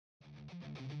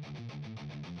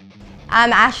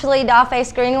I'm Ashley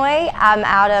Dollface Greenway. I'm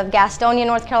out of Gastonia,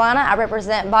 North Carolina. I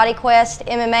represent Body Quest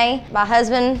MMA. My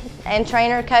husband and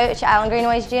trainer, coach, Alan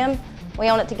Greenway's gym. We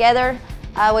own it together.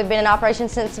 We've been in operation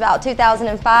since about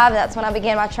 2005. That's when I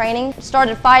began my training.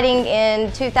 Started fighting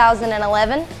in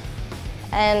 2011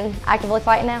 and actively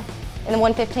fighting now in the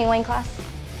 115 weight class.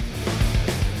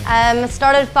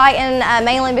 Started fighting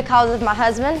mainly because of my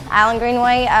husband, Alan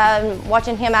Greenway.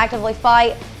 Watching him actively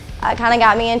fight kind of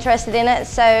got me interested in it,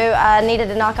 so I needed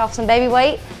to knock off some baby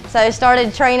weight. So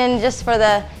started training just for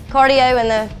the cardio and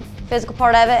the physical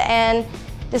part of it, and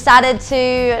decided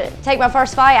to take my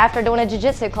first fight after doing a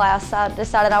jiu-jitsu class. I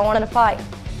decided I wanted to fight.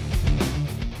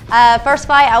 First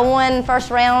fight, I won first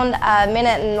round, a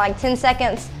minute and like 10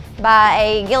 seconds by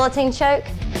a guillotine choke.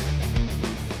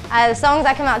 The songs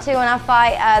I come out to when I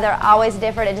fight, they're always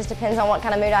different. It just depends on what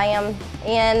kind of mood I am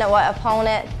in, what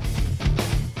opponent.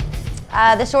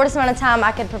 The shortest amount of time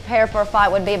I could prepare for a fight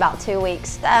would be about 2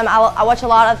 weeks. I watch a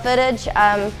lot of footage.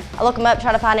 I look them up,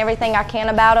 try to find everything I can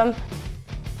about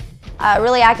them.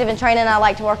 Really active in training. I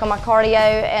like to work on my cardio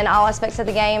and all aspects of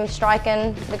the game,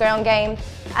 striking, the ground game.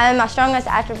 My strongest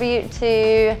attribute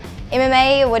to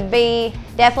MMA would be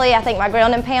definitely, I think, my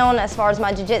ground and pound as far as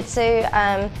my jiu-jitsu.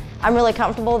 I'm really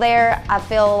comfortable there. I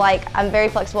feel like I'm very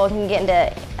flexible and can get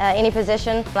into any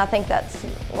position. I think that's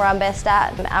where I'm best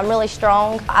at. I'm really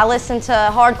strong. I listen to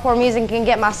hardcore music and can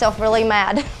get myself really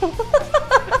mad.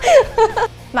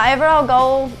 My overall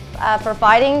goal for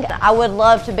fighting, I would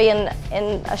love to be in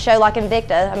a show like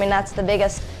Invicta. I mean, that's the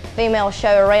biggest female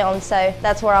show around, so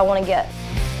that's where I want to get.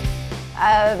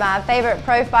 My favorite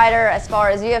pro fighter as far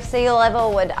as UFC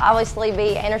level would obviously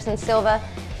be Anderson Silva.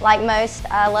 Like most,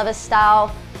 I love his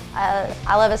style.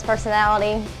 I love his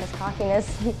personality, his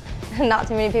cockiness. Not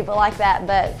too many people like that,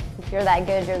 but if you're that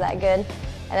good, you're that good.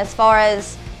 And as far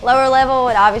as lower level,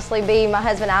 it would obviously be my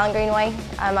husband, Alan Greenway.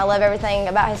 I love everything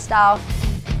about his style.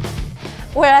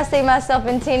 Where I see myself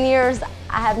in 10 years,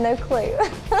 I have no clue.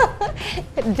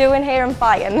 Doing hair and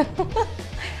fighting.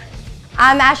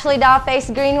 I'm Ashley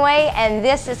Dollface Greenway, and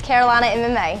this is Carolina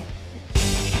MMA.